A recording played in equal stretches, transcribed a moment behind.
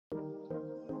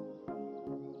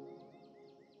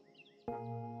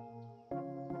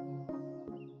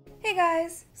Hey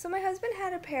guys! So my husband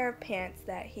had a pair of pants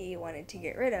that he wanted to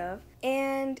get rid of,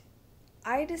 and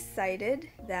I decided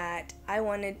that I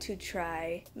wanted to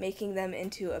try making them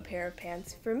into a pair of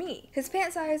pants for me. His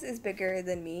pant size is bigger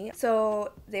than me,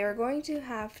 so they are going to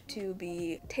have to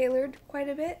be tailored quite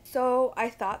a bit. So I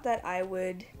thought that I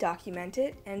would document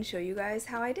it and show you guys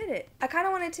how I did it. I kind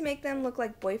of wanted to make them look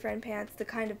like boyfriend pants, the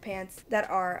kind of pants that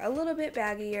are a little bit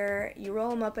baggier. You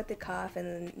roll them up at the cuff, and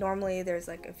then normally there's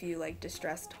like a few like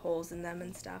distressed holes in them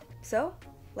and stuff. So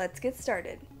let's get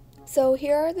started. So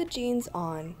here are the jeans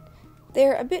on.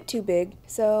 They're a bit too big,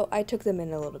 so I took them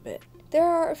in a little bit. There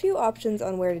are a few options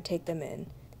on where to take them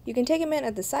in. You can take them in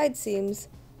at the side seams,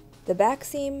 the back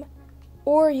seam,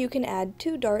 or you can add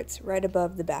 2 darts right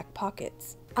above the back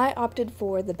pockets. I opted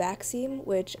for the back seam,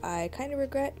 which I kind of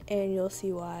regret, and you'll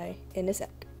see why in a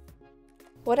sec.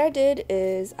 What I did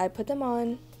is I put them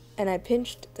on, and I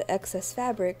pinched the excess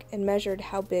fabric and measured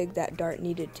how big that dart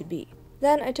needed to be.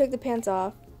 Then I took the pants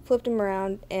off, flipped them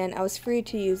around, and I was free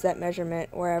to use that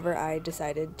measurement wherever I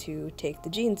decided to take the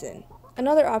jeans in.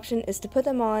 Another option is to put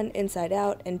them on inside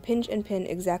out and pinch and pin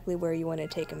exactly where you want to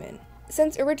take them in.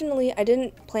 Since originally I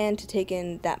didn't plan to take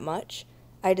in that much,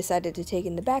 I decided to take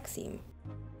in the back seam.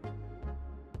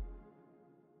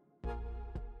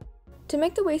 To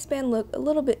make the waistband look a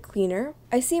little bit cleaner,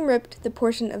 I seam ripped the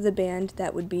portion of the band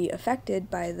that would be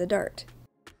affected by the dart.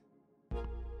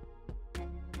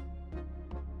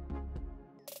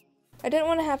 I didn't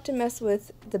want to have to mess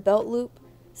with the belt loop,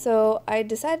 so I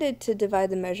decided to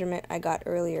divide the measurement I got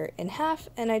earlier in half,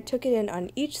 and I took it in on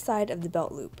each side of the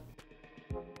belt loop.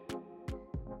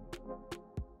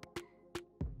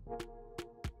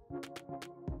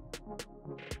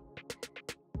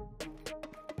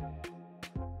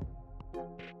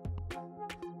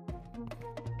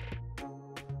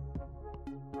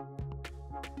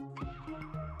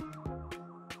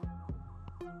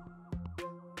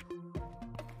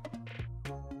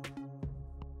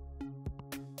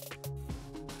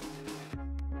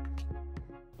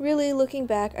 Really, looking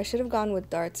back, I should have gone with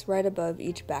darts right above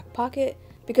each back pocket,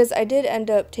 because I did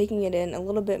end up taking it in a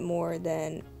little bit more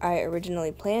than I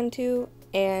originally planned to,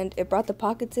 and it brought the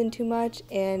pockets in too much,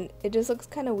 and it just looks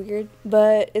kind of weird,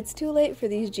 but it's too late for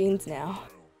these jeans now.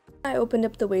 I opened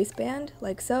up the waistband,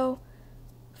 like so,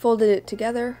 folded it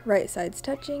together, right sides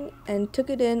touching, and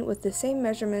took it in with the same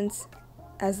measurements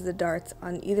as the darts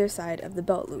on either side of the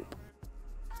belt loop.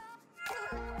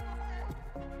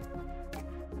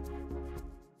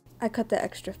 I cut the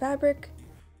extra fabric,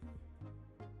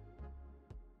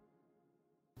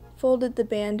 folded the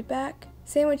band back,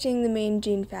 sandwiching the main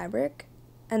jean fabric,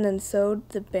 and then sewed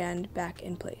the band back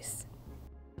in place.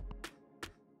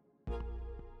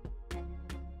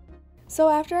 So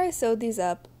after I sewed these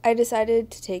up, I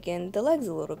decided to take in the legs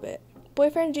a little bit.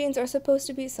 Boyfriend jeans are supposed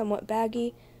to be somewhat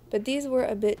baggy, but these were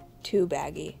a bit too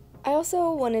baggy. I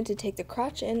also wanted to take the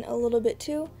crotch in a little bit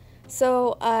too,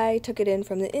 so I took it in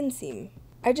from the inseam.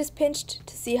 I just pinched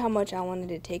to see how much I wanted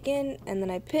to take in, and then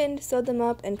I pinned, sewed them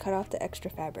up, and cut off the extra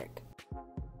fabric.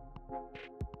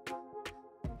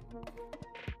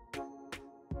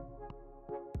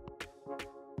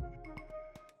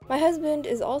 My husband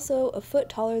is also a foot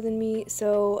taller than me,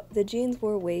 so the jeans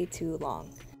were way too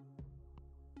long.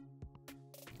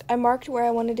 I marked where I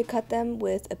wanted to cut them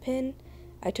with a pin,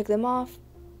 I took them off,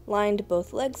 lined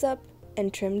both legs up,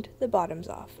 and trimmed the bottoms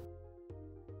off.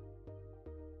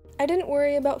 I didn't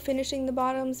worry about finishing the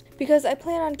bottoms because I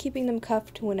plan on keeping them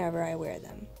cuffed whenever I wear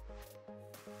them.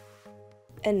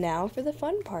 And now for the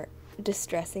fun part,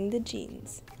 distressing the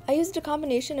jeans. I used a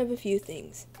combination of a few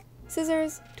things: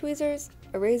 scissors, tweezers,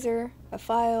 a razor, a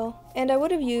file, and I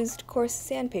would have used coarse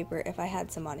sandpaper if I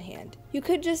had some on hand. You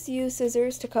could just use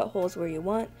scissors to cut holes where you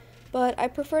want, but I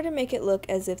prefer to make it look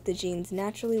as if the jeans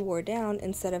naturally wore down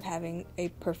instead of having a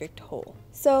perfect hole.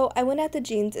 So I went at the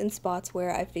jeans in spots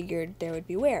where I figured there would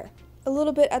be wear. A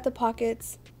little bit at the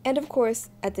pockets, and of course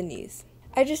at the knees.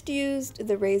 I just used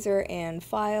the razor and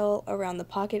file around the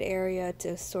pocket area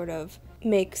to sort of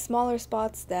make smaller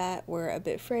spots that were a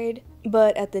bit frayed,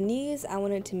 but at the knees I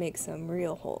wanted to make some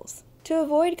real holes. To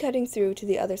avoid cutting through to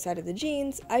the other side of the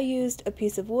jeans, I used a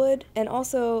piece of wood and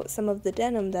also some of the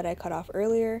denim that I cut off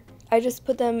earlier. I just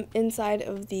put them inside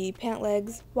of the pant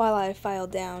legs while I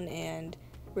filed down and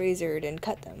razored and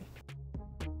cut them.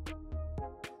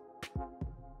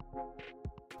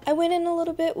 I went in a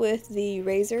little bit with the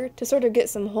razor to sort of get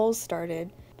some holes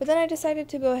started, but then I decided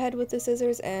to go ahead with the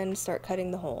scissors and start cutting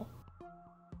the hole.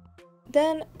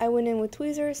 Then I went in with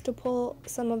tweezers to pull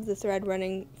some of the thread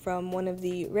running from one of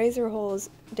the razor holes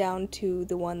down to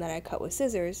the one that I cut with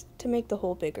scissors to make the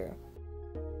hole bigger.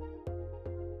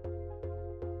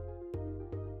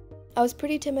 I was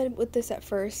pretty timid with this at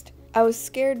first. I was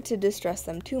scared to distress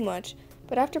them too much,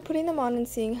 but after putting them on and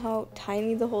seeing how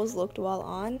tiny the holes looked while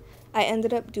on, I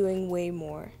ended up doing way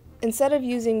more. Instead of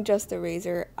using just the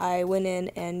razor, I went in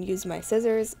and used my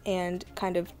scissors and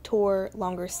kind of tore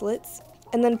longer slits,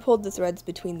 and then pulled the threads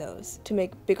between those to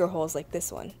make bigger holes like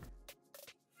this one.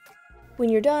 When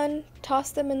you're done,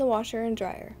 toss them in the washer and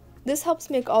dryer. This helps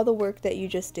make all the work that you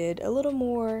just did a little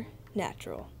more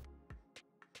natural.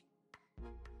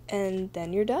 And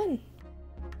then you're done.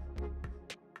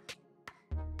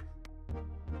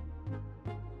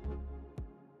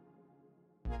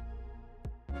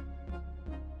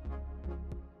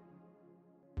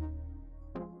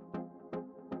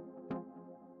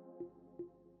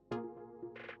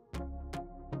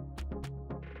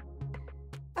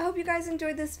 I hope you guys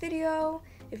enjoyed this video.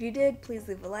 If you did, please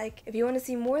leave a like. If you want to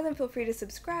see more, then feel free to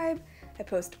subscribe. I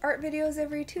post art videos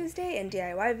every Tuesday and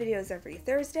DIY videos every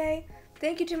Thursday.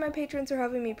 Thank you to my patrons for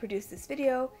helping me produce this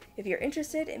video. If you're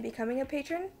interested in becoming a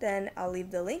patron, then I'll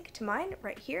leave the link to mine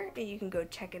right here and you can go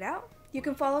check it out. You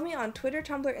can follow me on Twitter,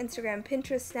 Tumblr, Instagram,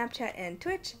 Pinterest, Snapchat, and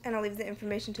Twitch, and I'll leave the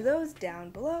information to those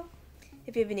down below.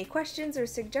 If you have any questions or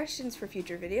suggestions for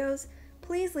future videos,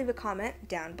 please leave a comment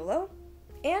down below.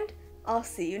 And I'll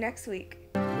see you next week.